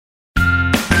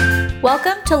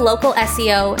Welcome to Local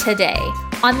SEO Today.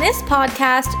 On this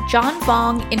podcast, John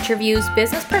Vong interviews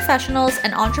business professionals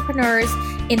and entrepreneurs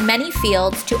in many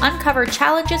fields to uncover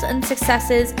challenges and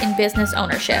successes in business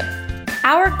ownership.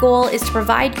 Our goal is to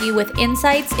provide you with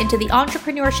insights into the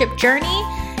entrepreneurship journey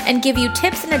and give you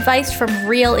tips and advice from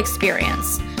real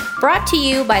experience. Brought to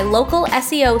you by Local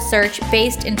SEO Search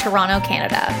based in Toronto,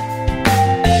 Canada.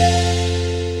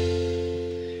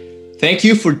 Thank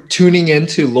you for tuning in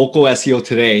to Local SEO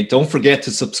Today. Don't forget to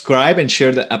subscribe and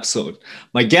share the episode.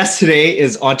 My guest today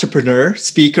is entrepreneur,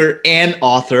 speaker, and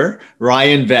author,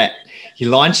 Ryan Vett. He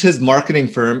launched his marketing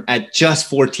firm at just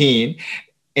 14.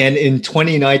 And in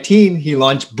 2019, he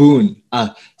launched Boon,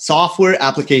 a software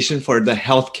application for the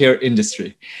healthcare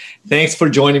industry. Thanks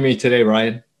for joining me today,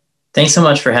 Ryan. Thanks so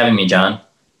much for having me, John.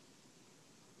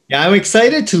 Yeah, I'm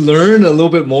excited to learn a little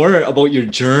bit more about your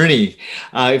journey.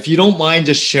 If you don't mind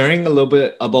just sharing a little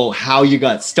bit about how you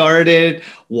got started,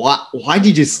 why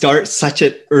did you start such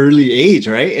an early age,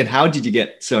 right? And how did you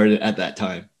get started at that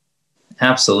time?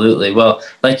 Absolutely. Well,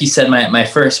 like you said, my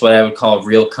first, what I would call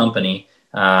real company,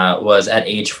 was at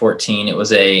age 14. It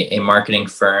was a marketing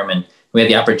firm, and we had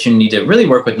the opportunity to really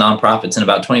work with nonprofits in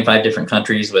about 25 different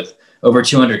countries with over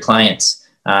 200 clients.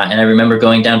 And I remember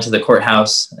going down to the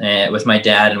courthouse with my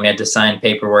dad, and we had to sign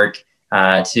paperwork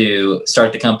to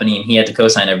start the company, and he had to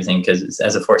co-sign everything because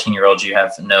as a 14-year-old, you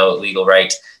have no legal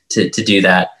right to do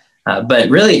that. But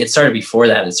really, it started before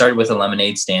that. It started with a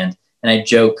lemonade stand, and I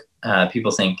joke,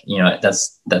 people think,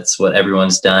 that's what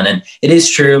everyone's done, and it is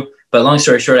true. But long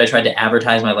story short, I tried to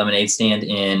advertise my lemonade stand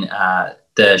in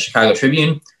the Chicago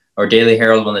Tribune or Daily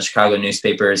Herald, one of the Chicago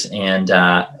newspapers, and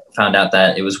found out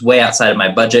that it was way outside of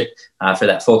my budget for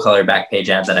that full color back page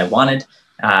ad that I wanted.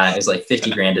 It was like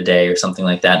 50 grand a day or something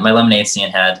like that. My lemonade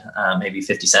stand had maybe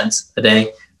 50 cents a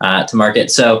day to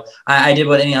market. So I did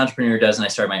what any entrepreneur does, and I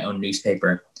started my own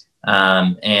newspaper.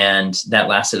 And that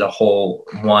lasted a whole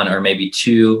one or maybe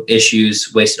two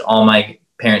issues, wasted all my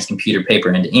parents' computer paper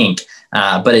and ink.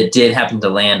 But it did happen to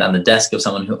land on the desk of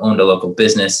someone who owned a local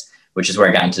business, which is where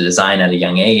I got into design at a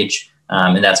young age.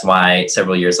 And that's why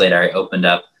several years later, I opened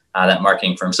up that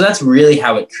marketing firm. So that's really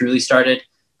how it truly started.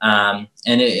 And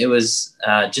it was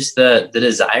just the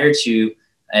desire to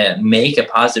make a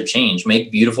positive change,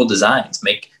 make beautiful designs,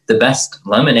 make the best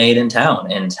lemonade in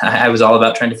town. And I was all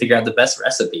about trying to figure out the best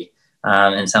recipe.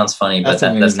 And it sounds funny, but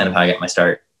that's kind of how I got my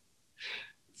start.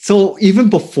 So even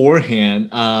beforehand,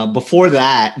 before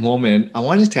that moment, I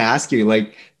wanted to ask you,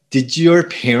 did your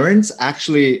parents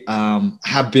actually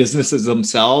have businesses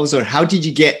themselves, or how did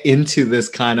you get into this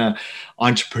kind of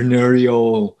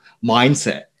entrepreneurial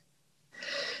mindset?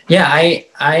 Yeah,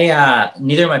 I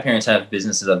neither of my parents have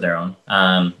businesses of their own.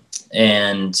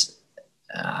 And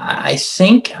I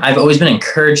think I've always been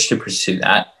encouraged to pursue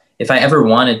that. If I ever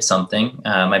wanted something,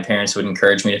 my parents would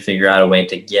encourage me to figure out a way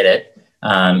to get it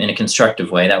in a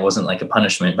constructive way. That wasn't like a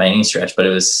punishment by any stretch, but it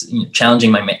was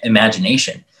challenging my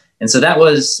imagination. And so that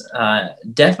was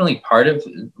definitely part of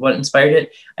what inspired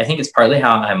it. I think it's partly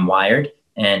how I'm wired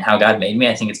and how God made me.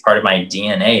 I think it's part of my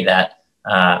DNA that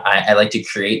I like to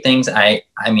create things. I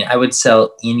mean, I would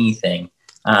sell anything.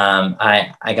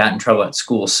 I got in trouble at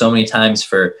school so many times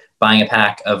for buying a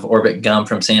pack of Orbit gum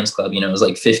from Sam's Club. It was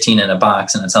like 15 in a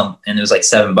box, and it was like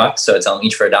 $7. So I'd sell them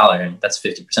each for $1, and that's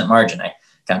 50% margin. I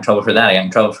got in trouble for that. I got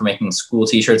in trouble for making school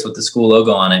t-shirts with the school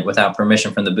logo on it without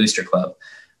permission from the Booster Club.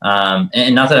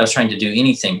 And not that I was trying to do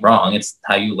anything wrong. It's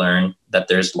how you learn that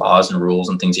there's laws and rules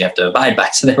and things you have to abide by.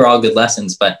 So they were all good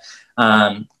lessons. But,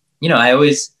 I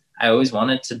always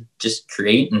wanted to just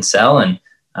create and sell, and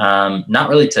not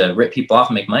really to rip people off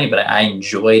and make money, but I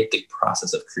enjoyed the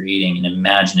process of creating and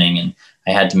imagining, and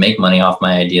I had to make money off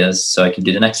my ideas so I could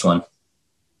do the next one.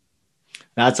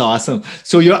 That's awesome.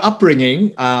 So your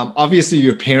upbringing, obviously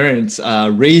your parents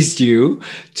raised you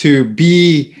to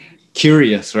be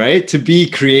curious, right? To be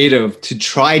creative, to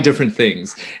try different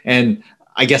things. And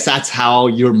I guess that's how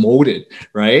you're molded,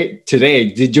 right? Today,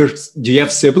 do you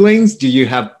have siblings? Do you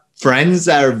have friends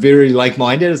that are very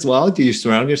like-minded as well? Do you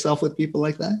surround yourself with people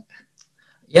like that?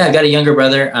 Yeah, I got a younger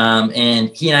brother, and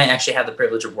he and I actually have the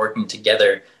privilege of working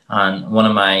together on one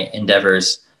of my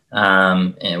endeavors,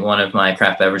 in one of my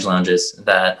craft beverage lounges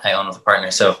that I own with a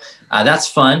partner. So that's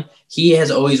fun. He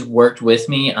has always worked with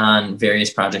me on various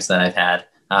projects that I've had,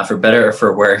 for better or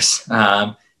for worse.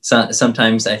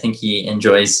 Sometimes I think he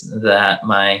enjoys that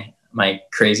my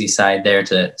crazy side there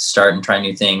to start and try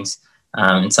new things.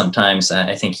 And sometimes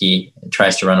I think he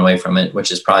tries to run away from it,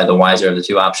 which is probably the wiser of the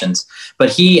two options. But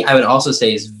he, I would also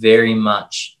say, is very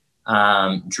much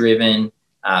driven,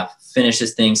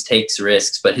 finishes things, takes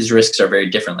risks, but his risks are very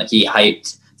different. Like he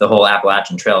hiked the whole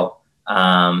Appalachian Trail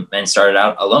and started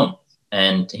out alone.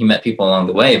 and he met people along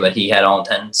the way, but he had all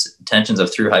intentions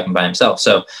of through hiking by himself.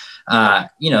 So,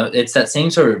 it's that same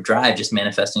sort of drive just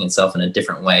manifesting itself in a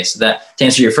different way. So that, to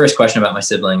answer your first question about my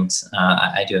siblings,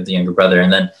 I do have the younger brother.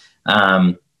 And then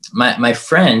my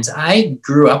friends, I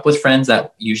grew up with friends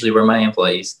that usually were my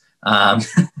employees.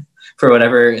 For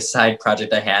whatever side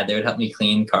project I had, they would help me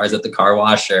clean cars at the car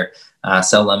wash or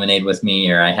sell lemonade with me.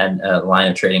 Or I had a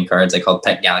line of trading cards I called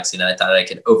Pet Galaxy that I thought I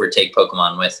could overtake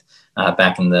Pokemon with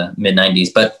back in the mid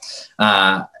 90s. But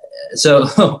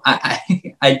so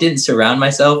I didn't surround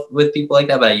myself with people like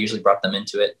that, but I usually brought them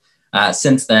into it.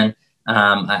 Since then,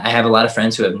 I have a lot of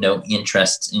friends who have no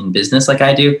interest in business like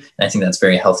I do. And I think that's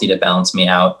very healthy to balance me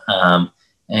out.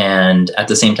 And at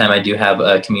the same time, I do have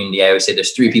a community. I always say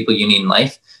there's 3 people you need in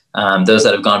life. Those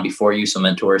that have gone before you, so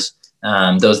mentors,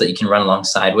 those that you can run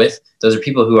alongside with. Those are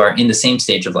people who are in the same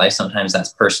stage of life. Sometimes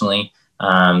that's personally,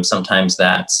 sometimes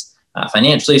that's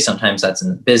financially, sometimes that's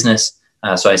in business.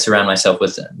 So I surround myself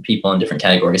with people in different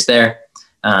categories there.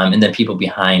 And then people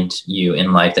behind you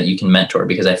in life that you can mentor,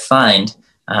 because I find,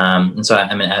 and so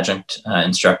I'm an adjunct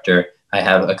instructor. I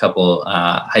have a couple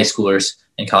high schoolers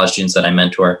and college students that I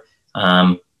mentor.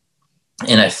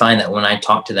 And I find that when I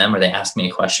talk to them or they ask me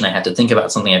a question, I have to think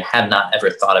about something I have not ever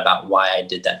thought about, why I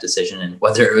did that decision and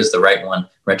whether it was the right one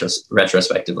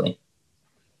retrospectively.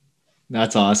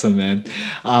 That's awesome, man.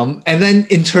 And then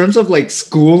in terms of like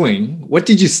schooling, what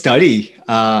did you study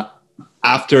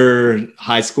after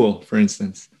high school, for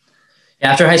instance?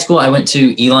 After high school, I went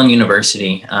to Elon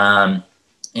University, and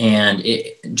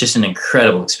it just an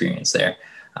incredible experience there.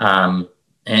 And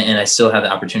I still have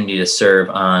the opportunity to serve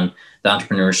on the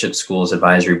Entrepreneurship Schools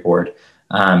Advisory Board.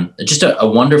 Just a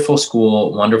wonderful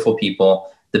school, wonderful people.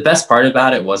 The best part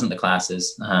about it wasn't the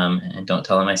classes, and don't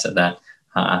tell them I said that.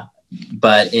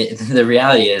 But the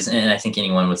reality is, and I think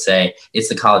anyone would say, it's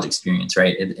the college experience,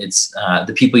 right? It's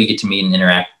the people you get to meet and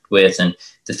interact with, and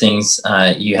the things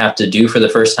you have to do for the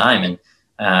first time, and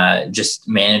just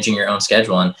managing your own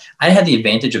schedule. And I had the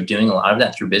advantage of doing a lot of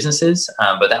that through businesses,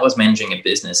 but that was managing a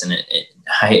business, and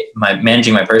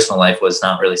managing my personal life was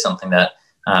not really something that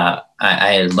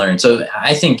I had learned. So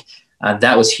I think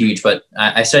that was huge. But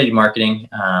I studied marketing.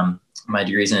 My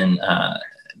degree's in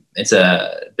it's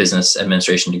a business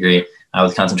administration degree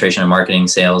with concentration in marketing,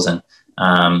 sales, and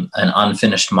an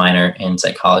unfinished minor in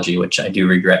psychology, which I do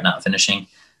regret not finishing.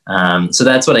 So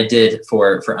that's what I did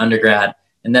for undergrad.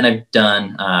 And then I've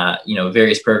done,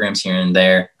 various programs here and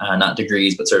there, not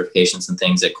degrees, but certifications and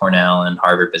things at Cornell and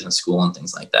Harvard Business School and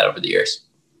things like that over the years.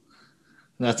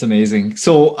 That's amazing.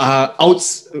 So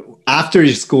after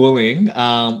your schooling,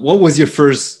 what was your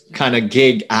first kind of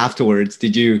gig afterwards?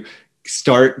 Did you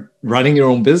start running your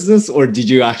own business, or did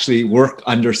you actually work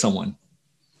under someone?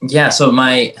 Yeah. So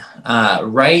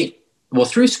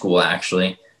through school,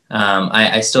 actually,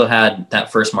 I still had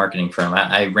that first marketing firm.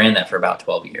 I ran that for about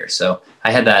 12 years. So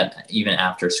I had that even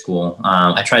after school.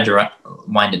 I tried to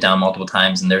wind it down multiple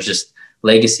times, and there's just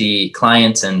legacy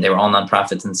clients, and they were all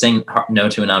nonprofits, and saying no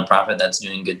to a nonprofit that's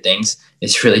doing good things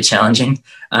is really challenging.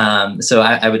 So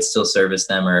I would still service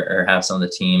them or have some of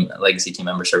the legacy team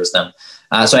members service them.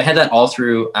 So I had that all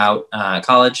throughout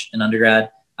college and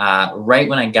undergrad. Right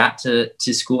when I got to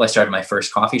school, I started my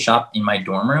first coffee shop in my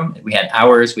dorm room. We had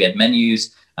hours, we had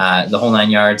menus, the whole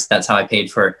 9 yards. That's how I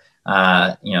paid for,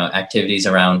 activities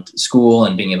around school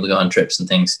and being able to go on trips and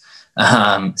things.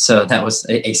 So that was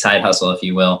a side hustle, if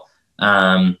you will.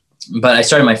 But I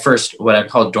started my first, what I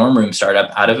call dorm room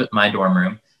startup out of my dorm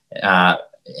room.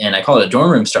 And I call it a dorm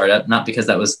room startup, not because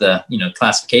that was the,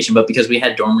 classification, but because we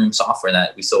had dorm room software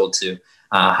that we sold to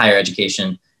higher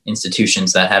education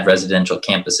institutions that had residential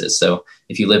campuses. So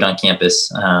if you lived on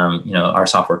campus, our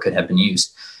software could have been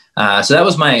used. So that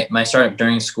was my startup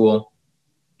during school.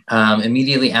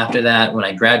 Immediately after that, when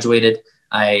I graduated,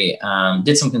 I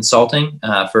did some consulting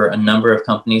for a number of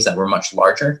companies that were much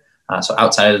larger. So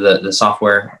outside of the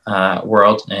software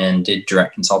world, and did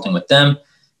direct consulting with them.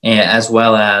 And as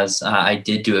well as I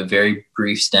did do a very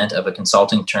brief stint of a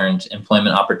consulting turned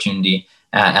employment opportunity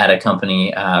at a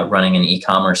company running an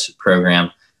e-commerce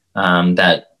program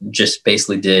that just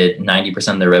basically did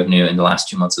 90% of their revenue in the last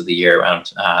 2 months of the year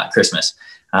around Christmas.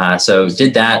 So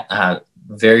did that,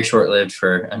 very short-lived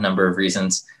for a number of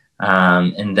reasons.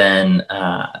 And then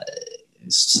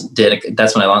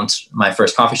that's when I launched my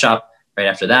first coffee shop right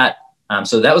after that.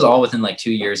 So that was all within like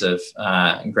 2 years of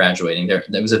graduating.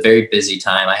 There was a very busy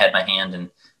time. I had my hand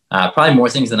in probably more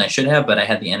things than I should have, but I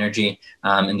had the energy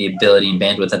and the ability and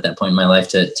bandwidth at that point in my life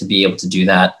to be able to do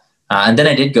that. And then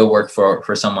I did go work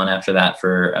for someone after that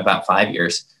for about 5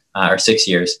 years or 6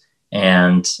 years.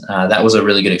 And that was a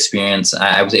really good experience.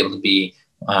 I was able to be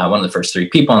one of the first 3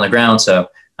 people on the ground. So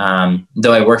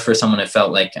Though I worked for someone, it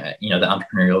felt like, the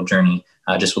entrepreneurial journey,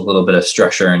 just with a little bit of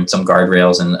structure and some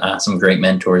guardrails and some great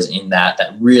mentors in that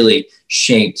really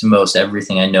shaped most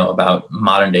everything I know about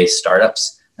modern day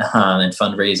startups and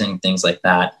fundraising, things like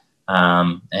that.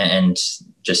 And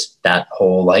just that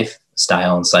whole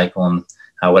lifestyle and cycle and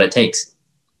what it takes.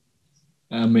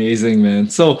 Amazing, man.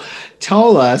 So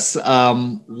tell us,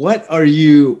 what are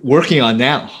you working on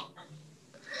now?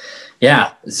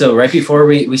 Yeah. So right before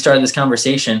we started this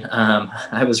conversation,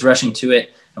 I was rushing to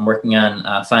it. I'm working on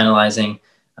finalizing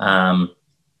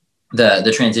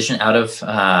the transition out of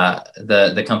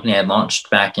the company I launched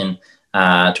back in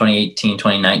 2018,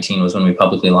 2019 was when we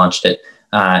publicly launched it.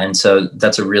 And so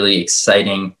that's a really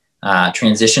exciting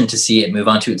transition to see it move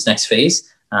on to its next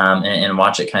phase and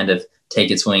watch it kind of take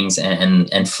its wings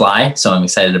and fly. So I'm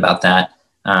excited about that.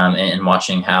 And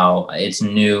watching how its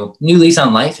new lease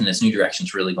on life and its new direction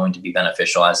is really going to be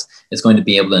beneficial, as it's going to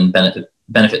be able to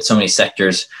benefit so many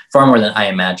sectors far more than I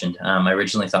imagined. I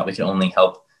originally thought we could only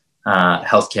help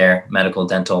healthcare, medical,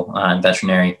 dental, and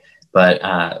veterinary, but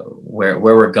where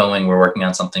we're going, we're working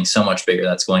on something so much bigger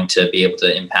that's going to be able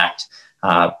to impact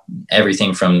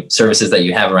everything from services that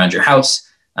you have around your house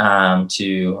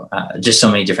to just so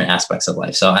many different aspects of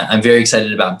life. So I'm very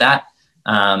excited about that.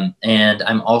 And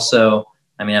I'm also,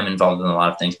 I'm involved in a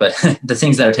lot of things, but the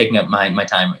things that are taking up my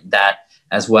time, that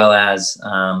as well as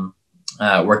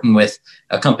working with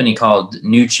a company called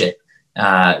NewChip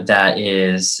that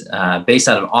is based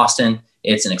out of Austin.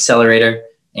 It's an accelerator,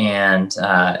 and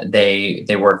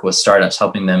they work with startups,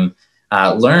 helping them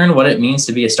learn what it means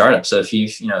to be a startup. So if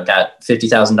you've got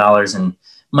 $50,000 in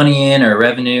money in or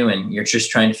revenue, and you're just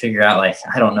trying to figure out, like,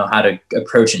 I don't know how to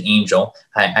approach an angel.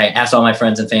 I asked all my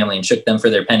friends and family and shook them for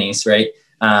their pennies, right?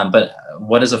 But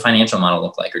what does a financial model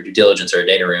look like, or due diligence, or a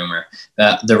data room, or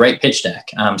the right pitch deck?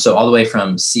 So all the way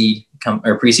from seed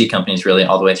or pre-seed companies, really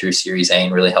all the way through Series A,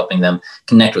 and really helping them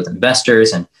connect with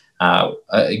investors. And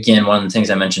again, one of the things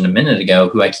I mentioned a minute ago,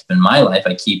 who I keep in my life,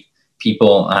 I keep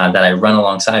people that I run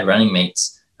alongside, running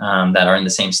mates that are in the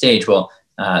same stage. Well,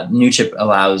 NewChip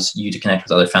allows you to connect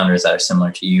with other founders that are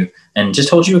similar to you and just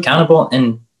hold you accountable.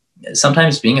 And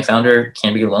sometimes being a founder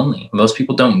can be lonely. Most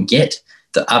people don't get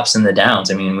the ups and the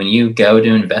downs. When you go to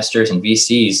investors and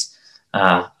VCs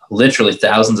literally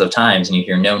thousands of times, and you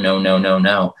hear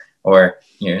no, or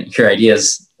your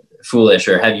idea's foolish,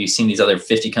 or have you seen these other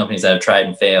 50 companies that have tried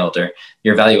and failed, or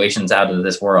your valuation's out of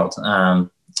this world.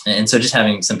 And so just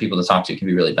having some people to talk to can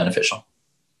be really beneficial.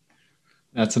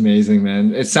 That's amazing,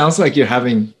 man. It sounds like you're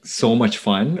having so much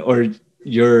fun, or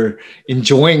you're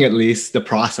enjoying at least the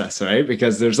process, right?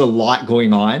 Because there's a lot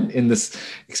going on in this,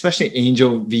 especially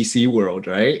angel VC world,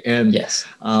 right? And yes,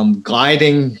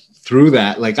 guiding through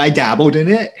that, like I dabbled in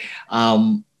it.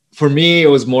 For me, it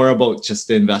was more about just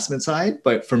the investment side,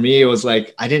 but for me, it was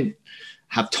like, I didn't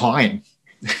have time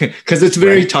because it's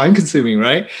very time consuming,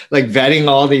 right? Like vetting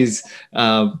all these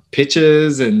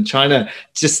pitches and trying to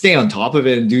just stay on top of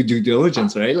it and do due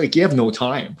diligence, right? Like you have no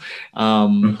time.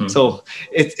 So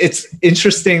it's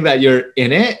interesting that you're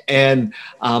in it. And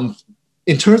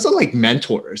in terms of like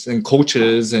mentors and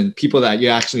coaches and people that you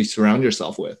actually surround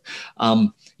yourself with,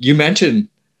 you mentioned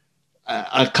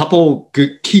a couple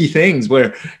good key things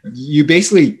where you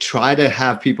basically try to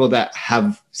have people that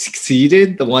have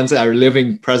succeeded, the ones that are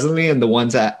living presently and the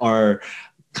ones that are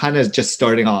kind of just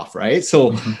starting off, right?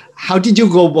 So how did you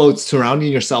go about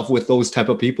surrounding yourself with those type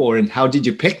of people, and how did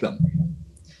you pick them?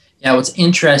 Yeah, what's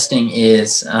interesting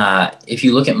is if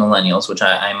you look at millennials, which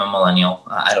I'm a millennial,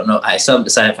 I don't know, I still haven't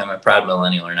decided if I'm a proud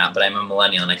millennial or not, but I'm a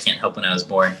millennial and I can't help when I was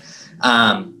born.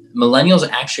 Millennials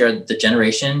actually are the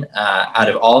generation out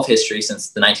of all of history since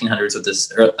the 1900s, with this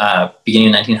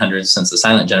beginning of 1900s, since the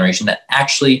silent generation, that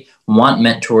actually want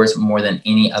mentors more than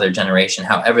any other generation.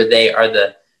 However, they are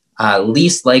the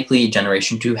least likely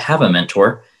generation to have a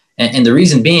mentor. And the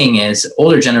reason being is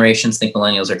older generations think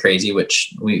millennials are crazy,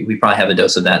 which we probably have a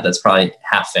dose of that. That's probably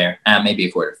half fair, maybe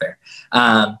a quarter fair.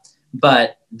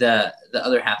 But the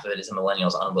other half of it is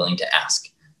millennials unwilling to ask.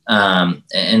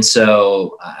 And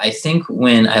so I think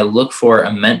when I look for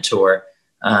a mentor,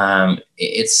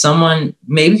 it's someone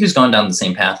maybe who's gone down the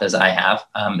same path as I have,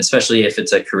 especially if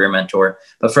it's a career mentor.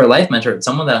 But for a life mentor, it's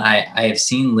someone that I have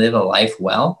seen live a life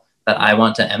well that I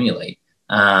want to emulate.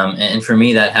 And for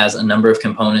me, that has a number of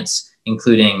components,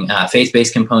 including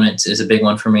faith-based components is a big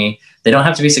one for me. They don't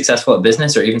have to be successful at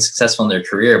business or even successful in their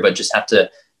career, but just have to,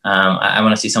 I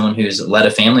want to see someone who's led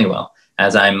a family well,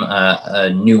 as I'm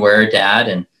a newer dad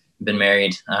and been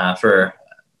married for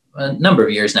a number of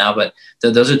years now, but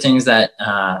those are things that,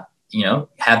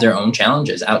 have their own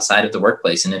challenges outside of the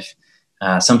workplace. And if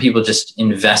some people just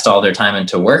invest all their time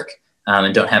into work,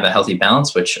 and don't have a healthy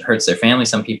balance, which hurts their family.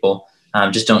 Some people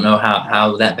just don't know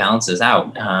how that balances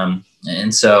out.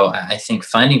 And so I think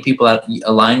finding people that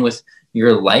align with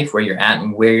your life, where you're at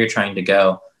and where you're trying to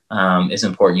go, is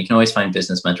important. You can always find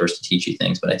business mentors to teach you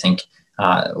things, but I think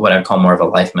what I would call more of a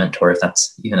life mentor, if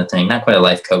that's even a thing, not quite a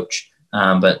life coach,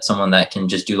 but someone that can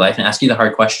just do life and ask you the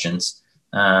hard questions,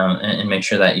 and make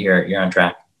sure that you're on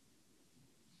track.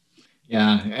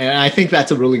 Yeah, and I think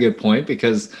that's a really good point,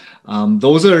 because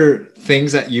those are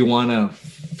things that you want to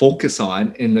focus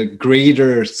on in the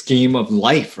greater scheme of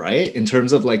life, right? In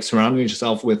terms of like surrounding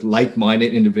yourself with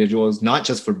like-minded individuals, not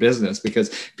just for business, because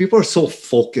people are so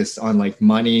focused on like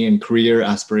money and career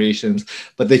aspirations,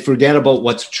 but they forget about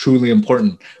what's truly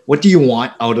important. What do you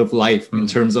want out of life in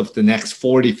terms of the next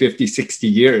 40, 50, 60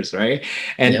 years, right?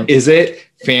 And is it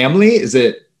family? Is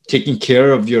it taking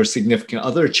care of your significant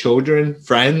other, children,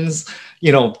 friends,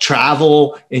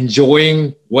 travel,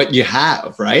 enjoying what you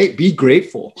have, right? Be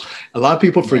grateful. A lot of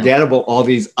people forget about all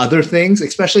these other things,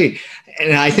 especially,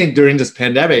 and I think during this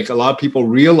pandemic, a lot of people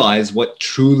realize what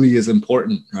truly is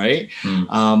important, right?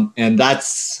 And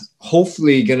that's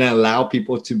hopefully going to allow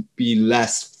people to be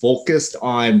less focused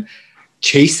on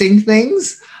chasing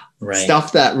things,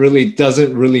 stuff that really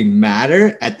doesn't really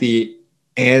matter at the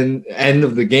end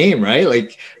of the game, right?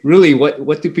 Like really,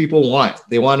 what do people want?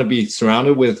 They want to be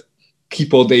surrounded with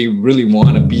people they really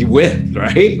want to be with,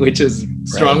 right? Which is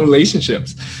strong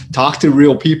relationships. Talk to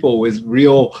real people with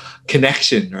real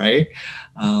connection, right?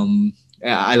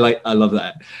 I love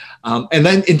that. And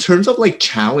then in terms of like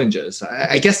challenges,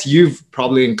 I guess you've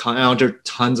probably encountered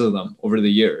tons of them over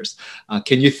the years.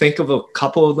 Can you think of a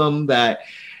couple of them that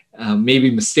maybe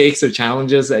mistakes or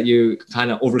challenges that you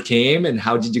kind of overcame, and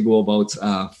how did you go about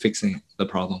fixing the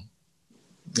problem?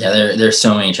 Yeah, there's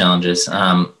so many challenges.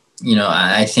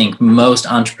 I think most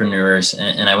entrepreneurs,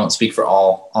 and I won't speak for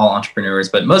all entrepreneurs,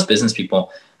 but most business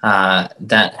people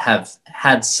that have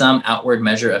had some outward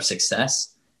measure of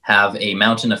success have a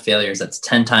mountain of failures that's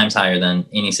 10 times higher than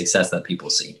any success that people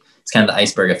see. It's kind of the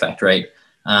iceberg effect, right?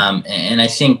 And I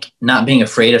think not being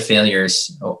afraid of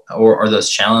failures or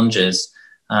those challenges,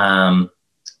 that's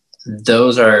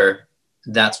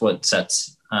what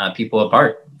sets people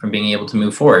apart from being able to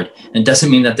move forward. And it doesn't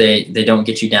mean that they don't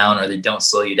get you down, or they don't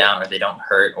slow you down, or they don't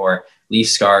hurt or leave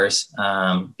scars,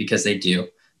 because they do.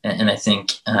 And I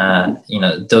think,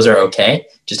 those are okay.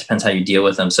 Just depends how you deal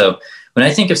with them. So when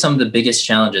I think of some of the biggest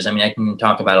challenges, I mean, I can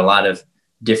talk about a lot of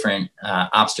different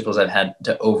obstacles I've had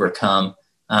to overcome.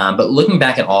 But looking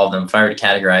back at all of them, if I were to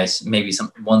categorize maybe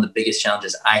one of the biggest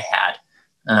challenges I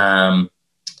had,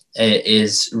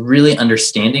 is really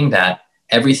understanding that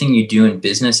everything you do in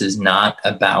business is not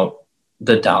about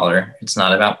the dollar. It's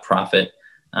not about profit.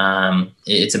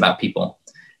 It's about people.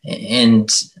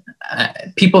 And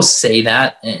people say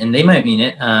that, and they might mean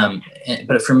it.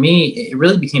 But for me, it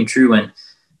really became true when,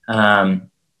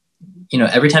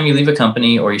 every time you leave a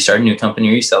company, or you start a new company,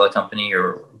 or you sell a company,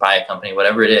 or buy a company,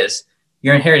 whatever it is,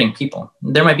 you're inheriting people.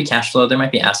 There might be cash flow, there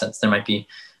might be assets, there might be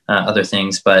other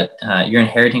things, but you're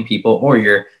inheriting people, or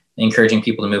you're encouraging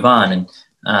people to move on. And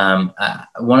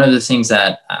one of the things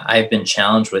that I've been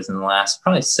challenged with in the last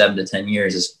probably 7 to 10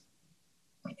 years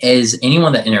is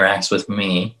anyone that interacts with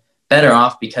me better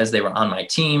off because they were on my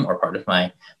team or part of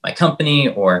my company,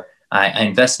 or I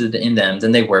invested in them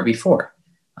than they were before.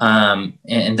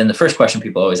 And then the first question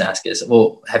people always ask is,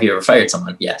 well, have you ever fired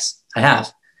someone? Yes, I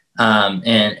have.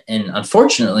 And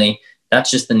unfortunately, that's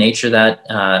just the nature that,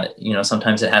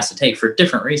 sometimes it has to take for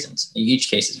different reasons. Each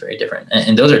case is very different.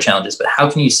 And those are challenges, but how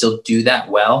can you still do that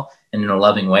well and in a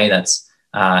loving way that's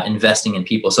investing in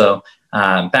people? So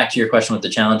back to your question with the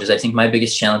challenges, I think my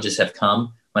biggest challenges have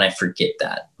come when I forget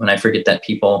that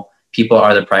people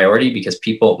are the priority, because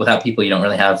without people, you don't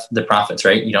really have the profits,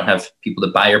 right? You don't have people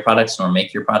to buy your products nor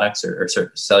make your products or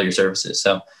sell your services.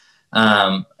 So,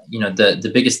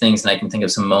 the biggest things, and I can think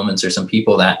of some moments or some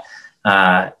people that,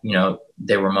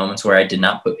 there were moments where I did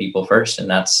not put people first. And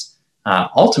that's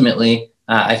ultimately,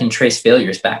 I can trace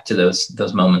failures back to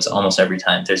those moments almost every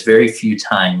time. There's very few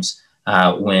times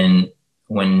when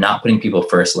not putting people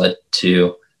first led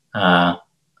to,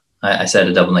 I said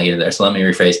a double negative there, so let me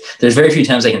rephrase. There's very few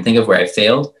times I can think of where I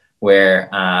failed, where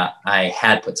I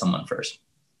had put someone first.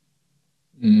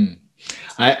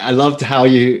 I loved how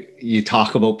you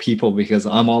talk about people, because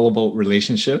I'm all about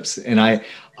relationships, and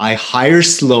I hire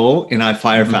slow and I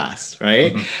fire fast,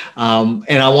 right? And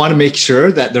I want to make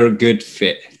sure that they're a good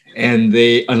fit and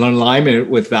they are in alignment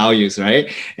with values,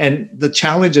 right? And the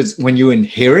challenge is when you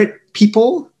inherit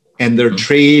people and their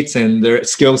traits and their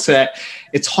skill set,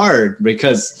 it's hard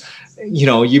because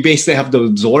you basically have to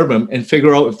absorb them and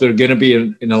figure out if they're going to be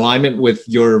in alignment with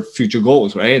your future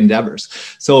goals, right? Endeavors.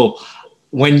 So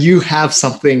when you have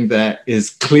something that is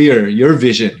clear, your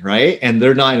vision, right, and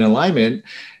they're not in alignment,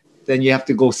 then you have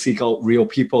to go seek out real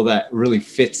people that really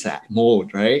fits that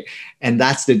mold, right? And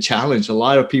that's the challenge. A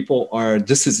lot of people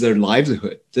this is their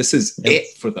livelihood. This is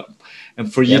it for them.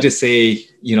 And for you to say,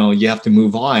 you have to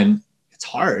move on, it's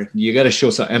hard. You got to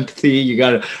show some empathy. You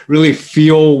got to really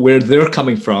feel where they're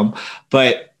coming from,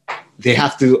 but they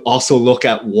have to also look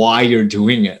at why you're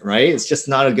doing it, right? It's just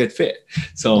not a good fit.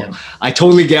 So I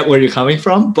totally get where you're coming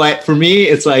from. But for me,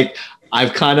 it's like,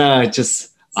 I'm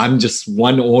just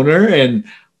one owner, and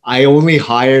I only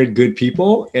hire good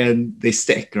people and they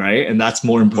stick, right? And that's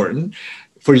more important.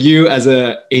 For you as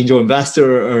an angel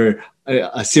investor or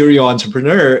a serial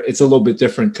entrepreneur, it's a little bit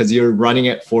different because you're running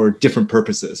it for different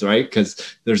purposes, right?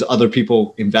 Because there's other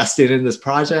people invested in this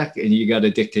project and you got to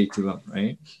dictate to them,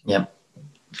 right? Yeah.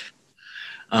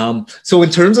 So in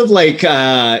terms of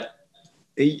I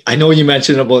know you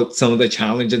mentioned about some of the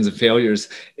challenges and failures.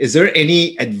 Is there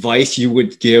any advice you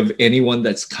would give anyone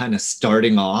that's kind of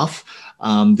starting off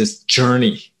this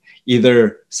journey,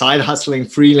 either side hustling,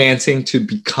 freelancing, to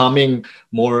becoming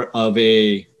more of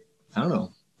a,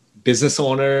 business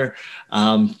owner,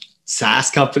 SaaS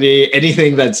company,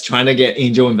 anything that's trying to get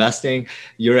angel investing,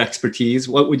 your expertise?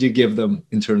 What would you give them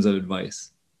in terms of advice?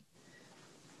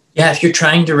 Yeah, if you're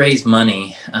trying to raise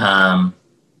money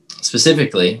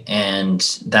specifically, and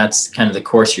that's kind of the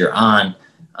course you're on,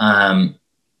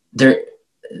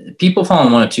 people fall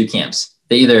in one of two camps.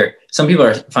 Some people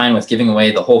are fine with giving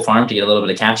away the whole farm to get a little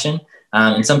bit of cash in.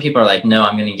 And some people are like, no,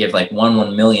 I'm going to give like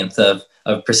 1/1,000,000th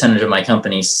of percentage of my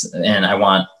companies, and I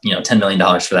want, $10 million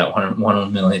for that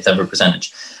 1/1,000,000th of a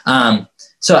percentage.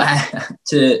 So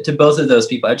to both of those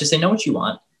people, I would just say, know what you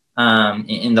want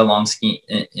in the long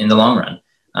run.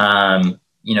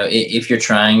 If you're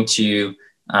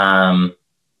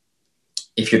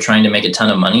trying to make a ton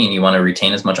of money and you want to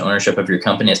retain as much ownership of your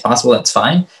company as possible, that's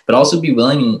fine. But also be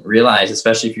willing and realize,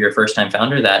 especially if you're a first-time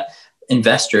founder, that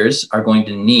investors are going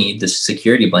to need the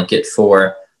security blanket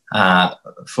for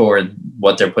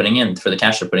what they're putting in, for the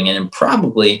cash they're putting in. And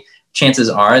probably chances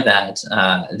are that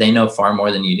they know far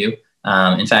more than you do.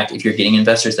 In fact, if you're getting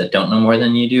investors that don't know more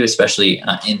than you do, especially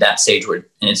in that stage where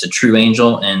it's a true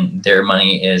angel and their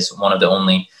money is one of the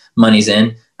only monies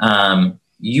in,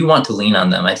 you want to lean on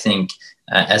them. I think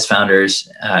as founders,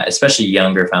 especially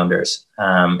younger founders,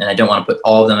 and I don't want to put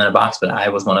all of them in a box, but I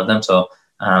was one of them. So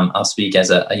I'll speak as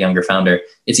a younger founder.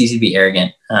 It's easy to be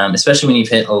arrogant, especially when you've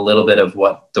hit a little bit of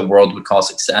what the world would call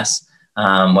success,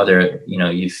 whether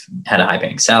you've had a high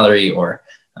paying salary or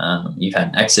you've had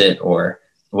an exit or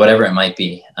whatever it might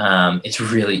be. It's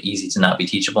really easy to not be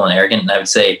teachable and arrogant. And I would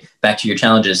say, back to your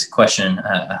challenges question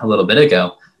a little bit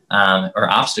ago, or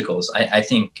obstacles, I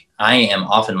think I am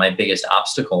often my biggest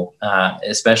obstacle,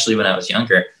 especially when I was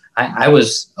younger. I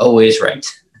was always right.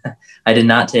 I did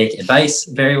not take advice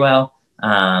very well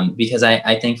because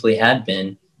I thankfully I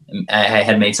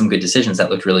had made some good decisions that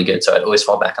looked really good. So I'd always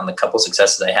fall back on the couple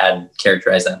successes I had,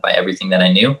 characterize that by everything that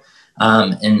I knew.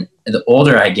 And the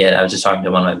older I get, I was just talking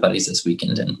to one of my buddies this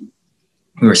weekend, and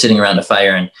we were sitting around a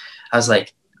fire, and I was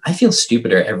like, I feel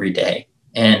stupider every day.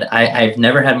 And I've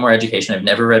never had more education. I've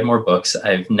never read more books.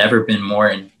 I've never been more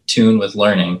in tune with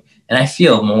learning. And I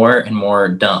feel more and more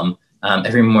dumb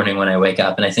every morning when I wake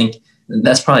up. And I think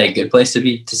that's probably a good place to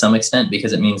be to some extent,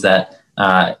 because it means that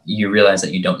you realize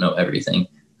that you don't know everything.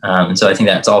 And so I think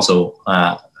that's also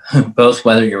both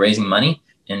whether you're raising money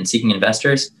and seeking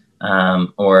investors,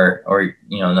 or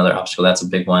another obstacle. That's a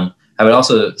big one. I would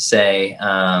also say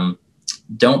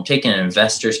don't take an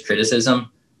investor's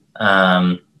criticism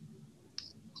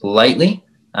lightly,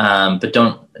 but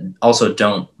don't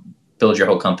build your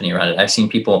whole company around it. I've seen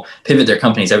people pivot their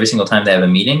companies every single time they have a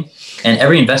meeting, and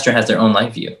every investor has their own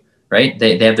life view, right?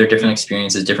 They have their different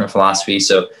experiences, different philosophies.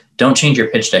 So don't change your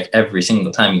pitch deck every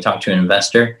single time you talk to an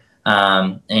investor.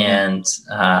 I've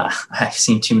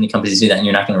seen too many companies do that, and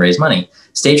you're not going to raise money.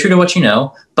 Stay true to what you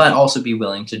know, but also be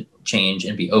willing to change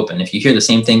and be open. If you hear the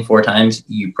same thing 4 times,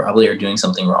 you probably are doing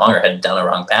something wrong or headed down a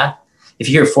wrong path. If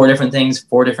you hear 4 different things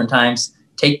 4 different times,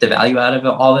 take the value out of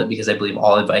all of it, because I believe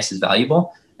all advice is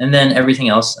valuable. And then everything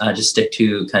else, just stick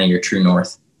to kind of your true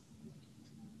north.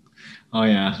 Oh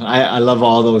yeah, I love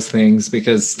all those things,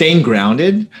 because staying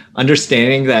grounded,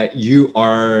 understanding that you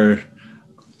are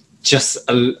just,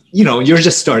 you're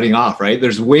just starting off, right?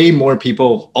 There's way more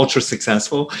people ultra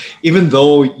successful, even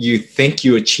though you think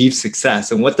you achieve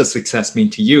success, and what does success mean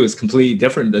to you is completely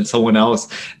different than someone else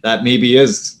that maybe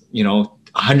is,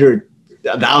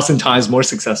 100,000 times more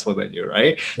successful than you,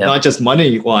 right? Yep. Not just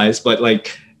money wise, but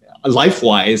like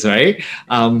life-wise, right?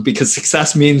 Because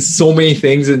success means so many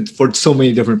things and for so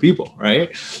many different people, right?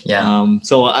 Yeah.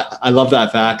 So I love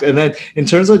that fact. And then in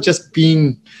terms of just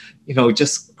being,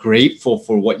 just grateful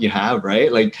for what you have,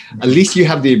 right? Like at least you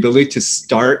have the ability to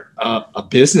start a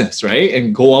business, right?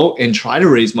 And go out and try to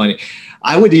raise money.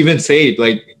 I would even say,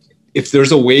 like, if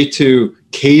there's a way to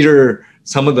cater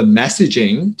some of the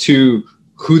messaging to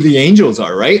who the angels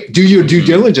are, right? Do your due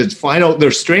diligence, find out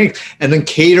their strength, and then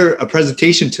cater a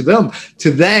presentation to them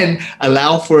to then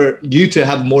allow for you to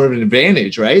have more of an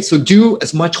advantage, right? So do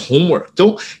as much homework.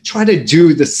 Don't try to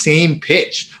do the same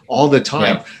pitch all the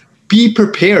time. Yeah. Be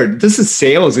prepared. This is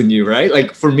sales in you, right?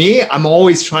 Like for me, I'm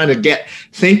always trying to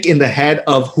think in the head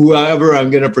of whoever I'm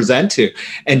going to present to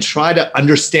and try to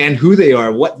understand who they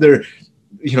are, what their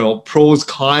pros,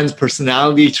 cons,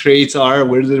 personality traits are,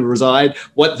 where they reside,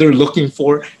 what they're looking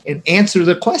for, and answer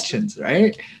the questions,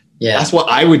 right? Yeah. That's what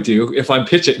I would do if I'm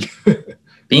pitching.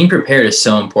 Being prepared is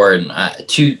so important.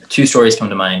 Two stories come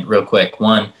to mind real quick.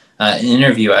 One, an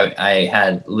interview I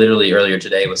had literally earlier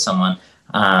today with someone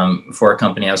for a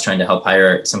company. I was trying to help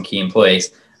hire some key employees.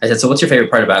 I said, so what's your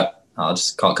favorite part about, I'll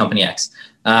just call it Company X.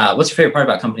 What's your favorite part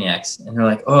about Company X? And they're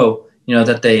like, oh,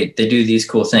 that they do these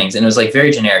cool things. And it was like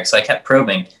very generic. So I kept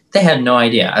probing. They had no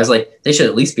idea. I was like, they should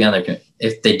at least be on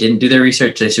if they didn't do their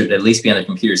research, they should at least be on their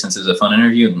computer since it was a phone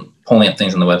interview and pulling up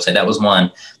things on the website. That was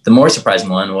one. The more surprising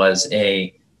one was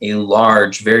a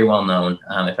large, very well-known,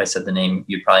 if I said the name,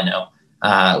 you'd probably know,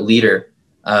 leader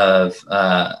of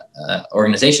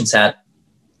organization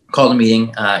called a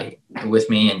meeting with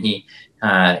me, and he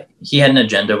had an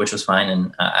agenda, which was fine.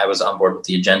 And I was on board with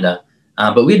the agenda.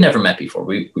 But we'd never met before.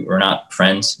 We were not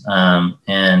friends.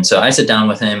 And so I sit down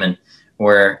with him, and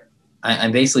where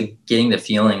I'm basically getting the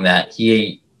feeling that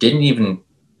he didn't even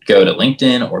go to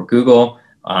LinkedIn or Google.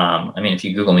 If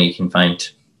you Google me, you can find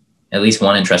at least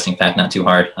one interesting fact, not too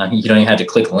hard. You don't even have to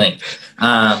click a link.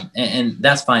 And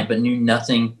that's fine, but knew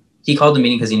nothing. He called the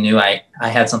meeting because he knew I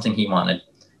had something he wanted,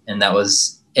 and that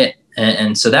was it.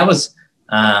 And so that was,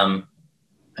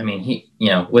 he,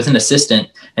 with an assistant,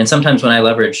 and sometimes when I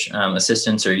leverage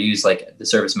assistants or use like the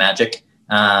service Magic,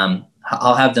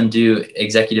 I'll have them do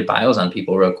executive bios on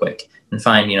people real quick and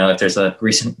find, if there's a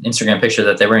recent Instagram picture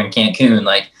that they were in Cancun,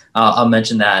 like I'll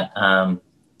mention that. And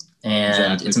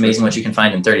exactly. It's amazing what you can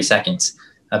find in 30 seconds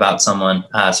about someone.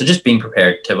 So just being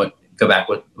prepared to go back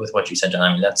with what you said,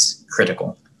 John. That's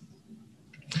critical.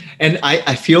 And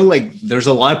I feel like there's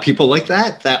a lot of people like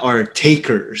that are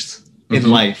takers in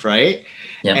life, right?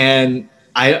 Yeah. And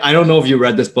I don't know if you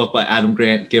read this book by Adam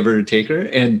Grant, Giver and Taker.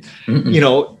 And,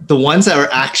 the ones that are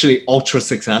actually ultra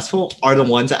successful are the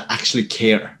ones that actually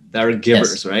care, that are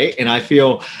givers, yes. Right? And I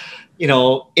feel,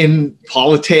 in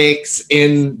politics,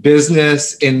 in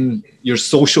business, in your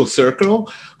social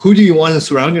circle, who do you want to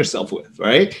surround yourself with,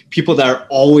 right? People that are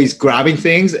always grabbing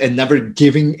things and never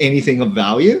giving anything of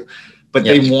value, but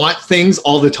they want things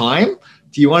all the time.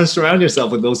 Do you want to surround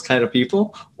yourself with those kind of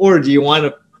people? Or do you want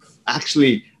to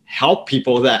actually help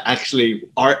people that actually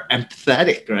are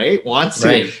empathetic, right? Wants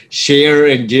to share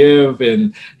and give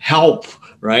and help,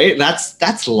 right?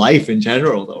 That's life in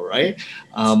general though, right?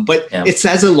 But it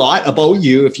says a lot about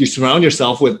you if you surround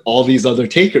yourself with all these other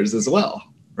takers as well,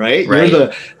 right? You're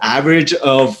the average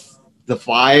of the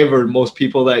 5 or most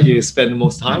people that you spend the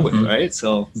most time with, right?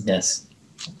 So yes,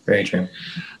 very true.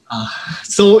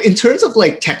 So in terms of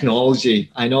like technology,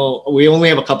 I know we only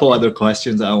have a couple other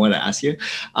questions I want to ask you.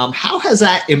 How has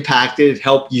that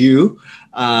helped you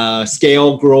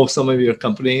scale, grow some of your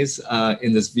companies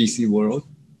in this VC world?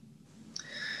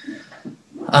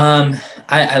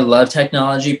 I love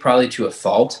technology, probably to a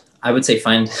fault. I would say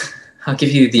I'll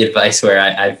give you the advice where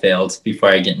I failed before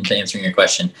I get into answering your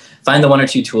question. Find the 1 or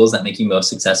 2 tools that make you most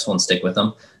successful and stick with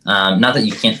them. Not that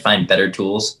you can't find better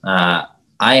tools.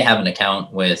 I have an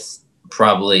account with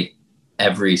probably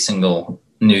every single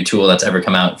new tool that's ever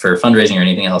come out for fundraising or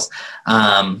anything else.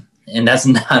 And that's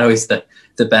not always the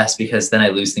best because then I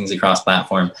lose things across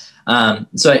platform.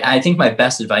 So I think my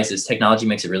best advice is technology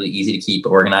makes it really easy to keep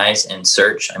organized and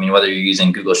search. Whether you're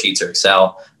using Google Sheets or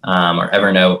Excel or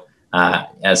Evernote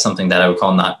as something that I would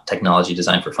call not technology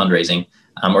designed for fundraising,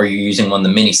 or you're using one of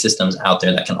the many systems out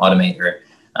there that can automate or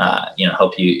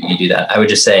help you do that. I would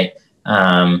just say,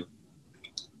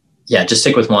 just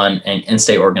stick with one and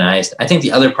stay organized. I think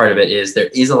the other part of it is there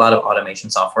is a lot of automation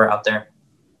software out there.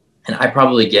 And I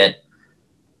probably get,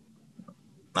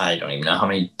 I don't even know how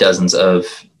many dozens of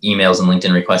emails and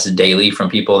LinkedIn requests daily from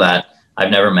people that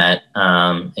I've never met.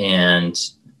 And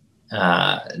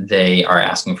they are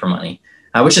asking for money,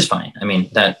 which is fine.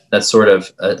 That's sort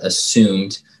of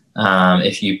assumed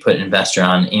If you put investor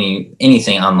on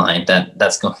anything online,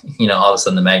 that's going, all of a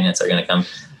sudden the magnets are going to come.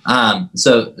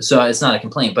 So it's not a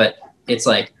complaint, but it's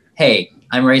like, hey,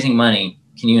 I'm raising money.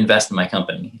 Can you invest in my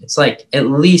company? It's like, at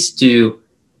least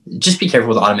just be careful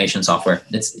with automation software.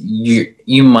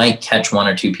 You might catch one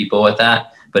or two people with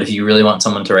that, but if you really want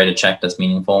someone to write a check that's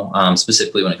meaningful,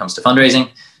 specifically when it comes to fundraising,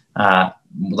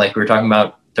 like we were talking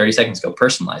about 30 seconds ago,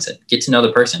 personalize it. Get to know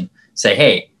the person. Say,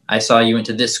 hey, I saw you went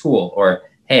to this school, or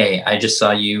hey, I just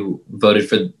saw you voted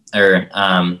for, or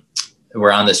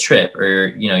we're on this trip, or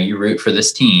you root for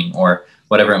this team, or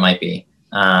whatever it might be,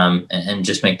 and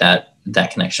just make that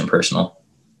connection personal.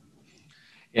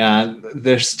 Yeah,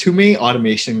 there's too many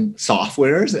automation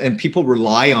softwares, and people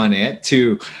rely on it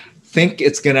to think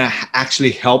it's going to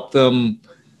actually help them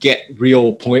get real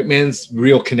appointments,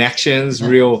 real connections,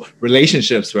 real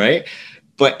relationships, right?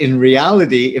 But in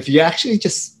reality, if you actually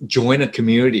just join a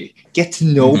community, get to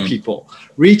know people,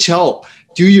 reach out,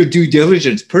 do your due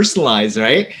diligence, personalize,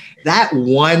 right? That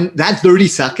 30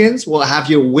 seconds will have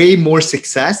you way more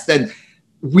success than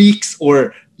weeks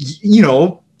or,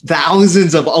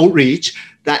 thousands of outreach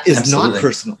that is Absolutely. not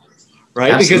personal,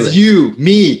 right?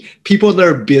 Absolutely. Because people that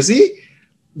are busy,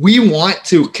 we want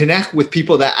to connect with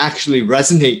people that actually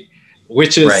resonate,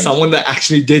 which is someone that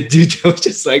actually did due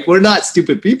diligence. Like, we're not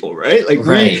stupid people, right? Like,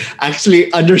 we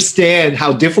actually understand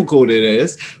how difficult it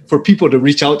is for people to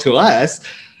reach out to us.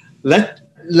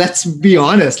 Let's be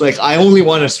honest. Like, I only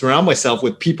want to surround myself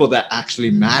with people that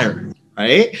actually matter,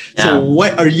 right? Yeah. So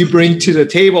what are you bringing to the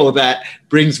table that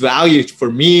brings value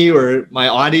for me or my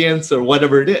audience or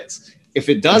whatever it is? If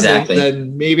it doesn't,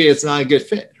 then maybe it's not a good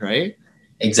fit, right?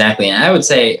 Exactly. And I would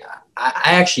say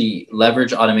I actually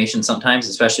leverage automation sometimes,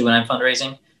 especially when I'm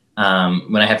fundraising,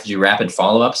 when I have to do rapid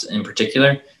follow-ups in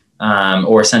particular,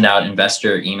 or send out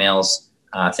investor emails,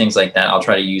 things like that. I'll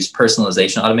try to use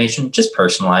personalization automation, just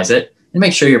personalize it and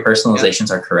make sure your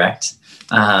personalizations are correct.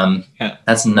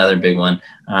 That's another big one.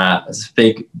 It's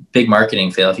a big marketing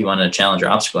fail if you wanted a challenge or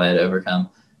obstacle I had to overcome.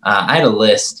 I had a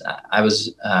list. I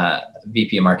was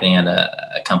VP of marketing at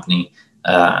a company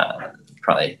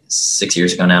probably 6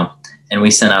 years ago now. And we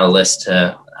sent out a list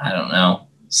to,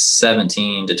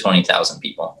 17 to 20,000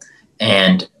 people.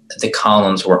 And the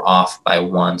columns were off by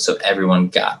one. So everyone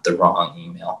got the wrong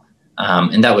email.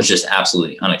 And that was just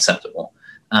absolutely unacceptable.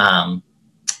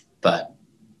 But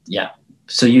yeah,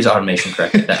 so use automation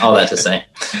correctly. All that to say,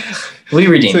 we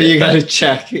redeemed it. So you got to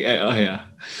check. Yeah.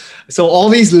 So all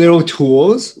these little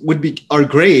tools are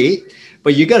great,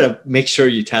 but you got to make sure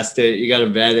you test it. You got to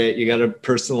vet it. You got to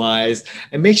personalize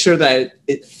and make sure that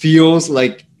it feels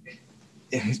like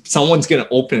someone's going to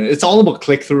open it. It's all about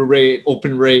click-through rate,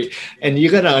 open rate, and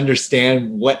you got to understand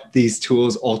what these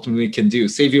tools ultimately can do.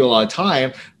 Save you a lot of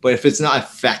time, but if it's not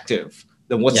effective,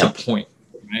 then what's the point,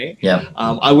 right? Yeah.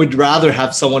 I would rather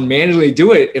have someone manually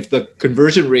do it if the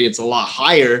conversion rate is a lot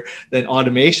higher than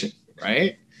automation,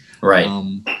 right? Right.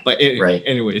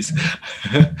 Anyways,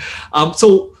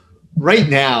 so right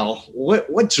now,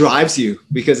 what drives you?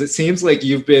 Because it seems like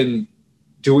you've been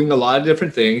doing a lot of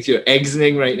different things. You're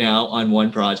exiting right now on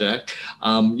one project.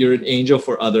 You're an angel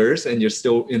for others, and you're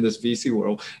still in this VC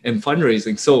world and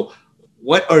fundraising. So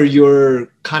what are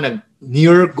your kind of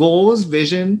near goals,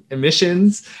 vision, and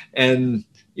missions, and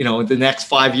the next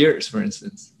 5 years, for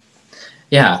instance?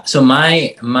 Yeah. So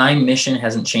my mission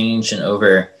hasn't changed in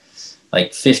over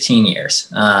like 15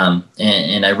 years.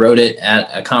 And I wrote it at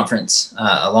a conference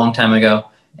a long time ago.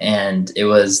 And it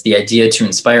was the idea to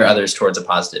inspire others towards a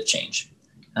positive change.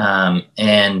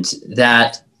 And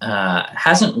that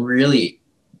hasn't really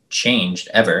changed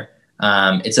ever.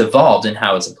 It's evolved in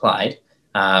how it's applied,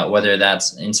 whether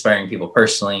that's inspiring people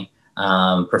personally,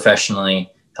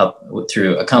 professionally, help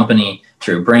through a company,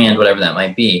 through a brand, whatever that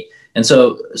might be. And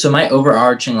so my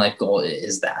overarching life goal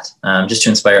is that, just to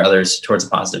inspire others towards a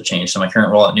positive change. So my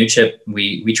current role at NewChip,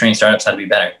 we train startups how to be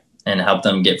better and help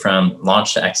them get from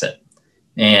launch to exit.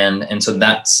 And so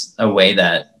that's a way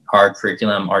that our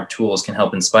curriculum, our tools can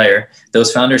help inspire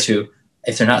those founders who,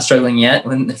 if they're not struggling yet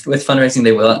with fundraising,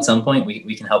 they will at some point.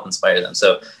 We can help inspire them.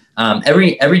 So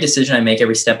every decision I make,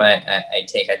 every step I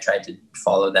take, I try to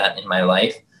follow that in my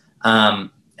life.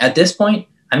 At this point,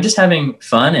 I'm just having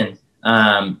fun, and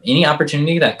any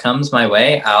opportunity that comes my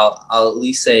way, I'll at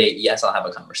least say, yes, I'll have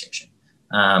a conversation.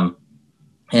 And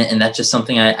that's just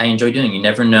something I enjoy doing. You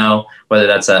never know whether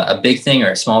that's a big thing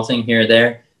or a small thing here or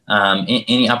there.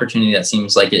 Any opportunity that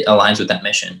seems like it aligns with that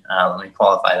mission. Let me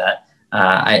qualify that.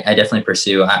 I definitely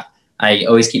pursue. I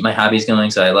always keep my hobbies going.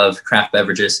 So I love craft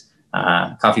beverages,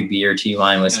 coffee, beer, tea,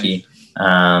 wine, whiskey,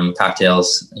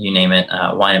 cocktails, you name it.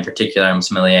 Wine in particular, I'm a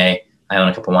sommelier. I own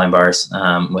a couple wine bars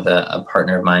with a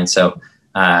partner of mine. So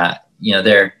That's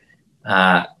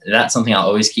something I'll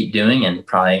always keep doing, and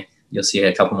probably you'll see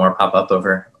a couple more pop up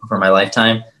over my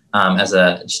lifetime as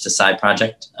just a side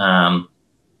project.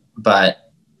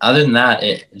 But other than that,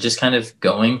 it just kind of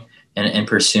going and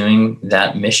pursuing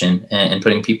that mission and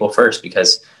putting people first,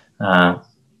 because I'm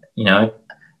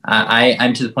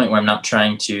to the point where I'm not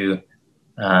trying to.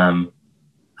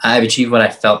 I've achieved what I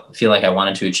feel like I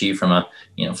wanted to achieve from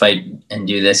fight and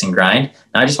do this and grind.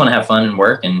 Now I just want to have fun and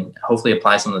work and hopefully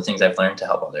apply some of the things I've learned to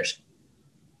help others.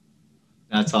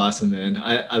 That's awesome, man.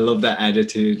 I love that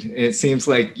attitude. It seems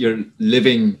like you're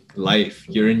living life.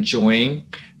 You're enjoying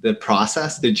the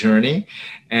process, the journey.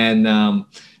 And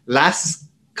last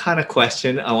kind of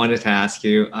question I wanted to ask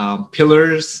you,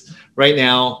 pillars right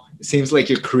now, it seems like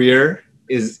your career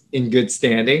is in good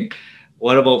standing.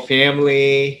 What about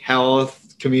family, health,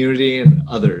 community, and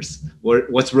others?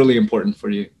 What's really important for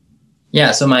you?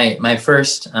 Yeah. So my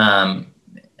first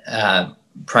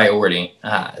priority,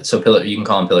 so pillar, you can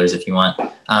call them pillars if you want.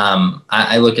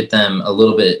 I look at them a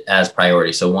little bit as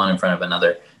priority. So one in front of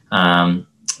another.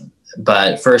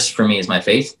 But first for me is my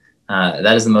faith.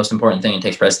 That is the most important thing. It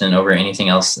takes precedent over anything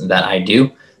else that I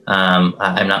do.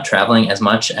 I'm not traveling as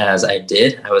much as I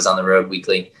did. I was on the road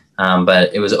weekly,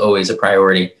 but it was always a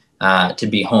priority to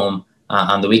be home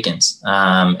on the weekends.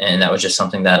 And that was just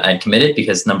something that I'd committed,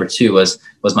 because number 2 was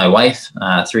my wife.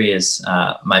 3 is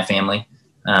my family.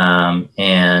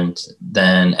 And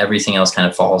then everything else kind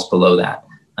of falls below that.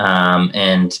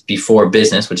 And before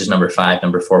business, which is number 5,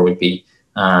 number 4 would be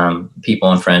people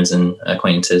and friends and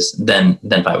acquaintances. Then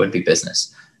 5 would be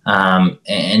business.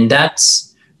 And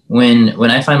that's when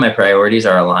I find my priorities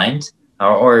are aligned,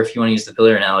 or if you want to use the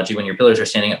pillar analogy, when your pillars are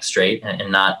standing up straight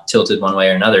and not tilted one way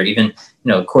or another, even,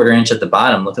 a quarter inch at the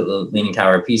bottom, look at the Leaning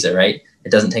Tower of Pisa, right?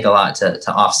 It doesn't take a lot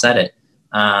to offset it.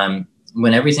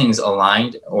 When everything's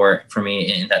aligned, or for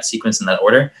me in that sequence, in that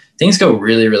order, things go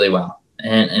really, really well.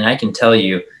 And I can tell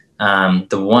you,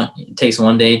 it takes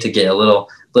one day to get a little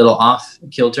off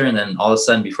kilter, and then all of a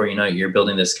sudden, before you know it, you're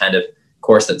building this kind of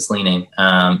course that's leaning.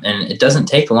 And it doesn't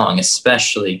take long,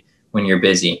 especially when you're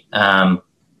busy. I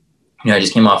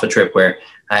just came off a trip where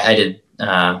I did,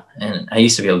 and I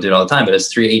used to be able to do it all the time, but it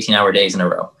was 3 18-hour days in a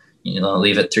row.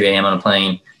 Leave at 3 a.m. on a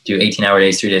plane, do 18-hour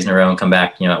days, 3 days in a row, and come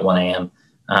back, at 1 a.m.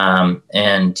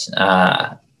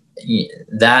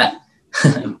 That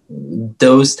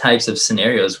those types of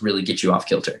scenarios really get you off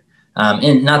kilter.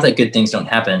 And not that good things don't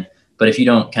happen, but if you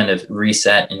don't kind of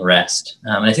reset and rest,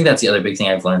 and I think that's the other big thing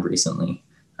I've learned recently,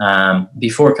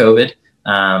 before COVID,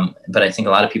 but I think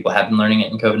a lot of people have been learning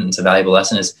it in COVID, and it's a valuable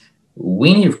lesson, is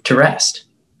we need to rest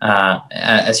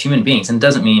as human beings. And it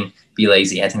doesn't mean be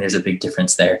lazy. I think there's a big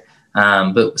difference there.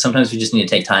 But sometimes we just need to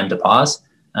take time to pause.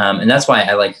 And that's why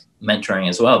I like mentoring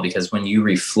as well, because when you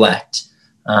reflect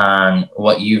on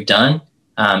what you've done,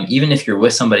 even if you're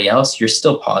with somebody else, you're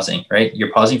still pausing, right?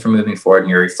 You're pausing from moving forward, and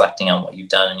you're reflecting on what you've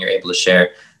done, and you're able to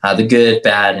share the good,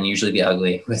 bad, and usually the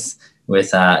ugly with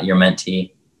your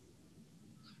mentee.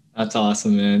 That's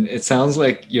awesome, man. It sounds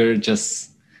like you're just,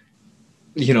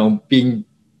 being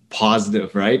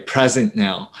positive, right? Present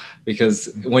now,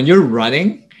 because when you're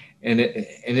running, and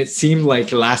it seemed like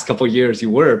the last couple of years you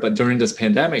were, but during this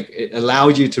pandemic, it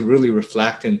allowed you to really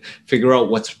reflect and figure out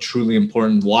what's truly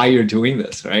important, why you're doing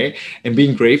this, right? And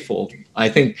being grateful. I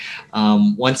think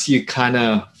once you kind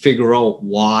of figure out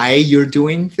why you're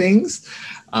doing things,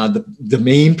 the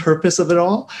main purpose of it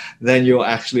all, then you'll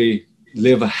actually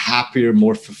live a happier,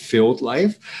 more fulfilled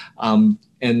life.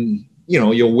 And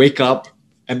you'll wake up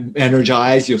and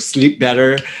energized, you'll sleep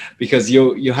better, because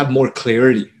you'll have more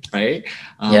clarity. Right.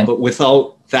 But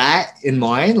without that in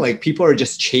mind, like, people are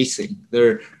just chasing.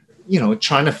 They're,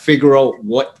 trying to figure out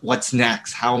what's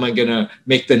next. How am I going to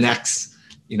make the next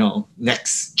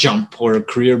jump or a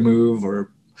career move,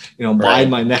 or, buy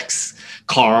my next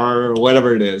car or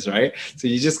whatever it is. Right. So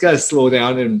you just got to slow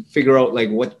down and figure out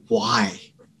why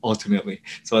ultimately.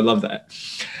 So I love that.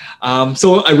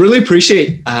 So I really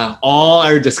appreciate all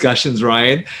our discussions,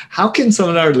 Ryan. How can some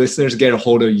of our listeners get a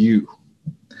hold of you?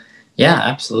 Yeah,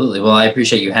 absolutely. Well, I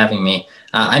appreciate you having me.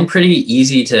 I'm pretty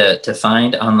easy to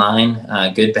find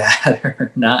online, good, bad,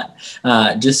 or not.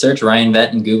 Just search Ryan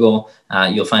Vett in Google.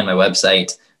 You'll find my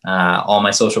website. All my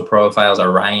social profiles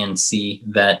are Ryan C.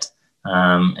 Vett.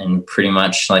 And pretty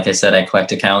much, like I said, I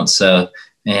collect accounts. So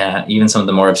yeah, even some of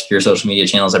the more obscure social media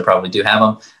channels, I probably do have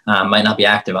them. Might not be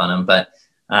active on them, but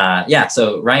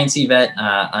so Ryan C. Vett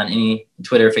on any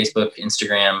Twitter, Facebook,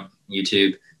 Instagram,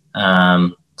 YouTube.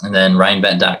 And then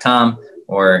ryanvett.com,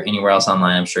 or anywhere else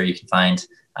online. I'm sure you can find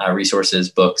resources,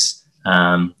 books.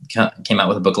 Came out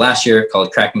with a book last year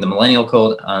called Cracking the Millennial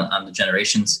Code on the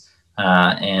generations,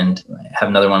 and have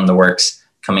another one in the works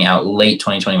coming out late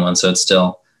 2021. So it's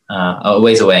still a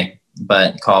ways away,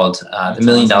 but called The $1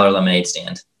 Million Lemonade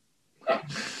Stand.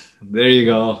 There you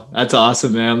go. That's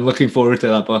awesome, man. I'm looking forward to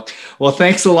that book. Well,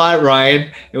 thanks a lot,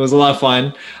 Ryan. It was a lot of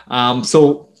fun.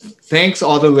 So thanks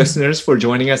all the listeners for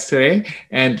joining us today,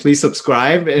 and please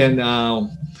subscribe. And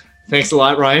thanks a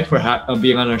lot, Ryan, for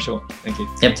being on our show. Thank you.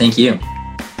 Yep. Thank you.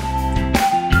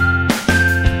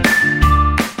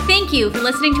 Thank you for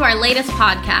listening to our latest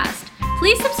podcast.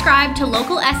 Please subscribe to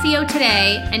Local SEO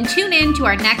Today and tune in to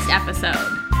our next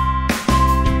episode.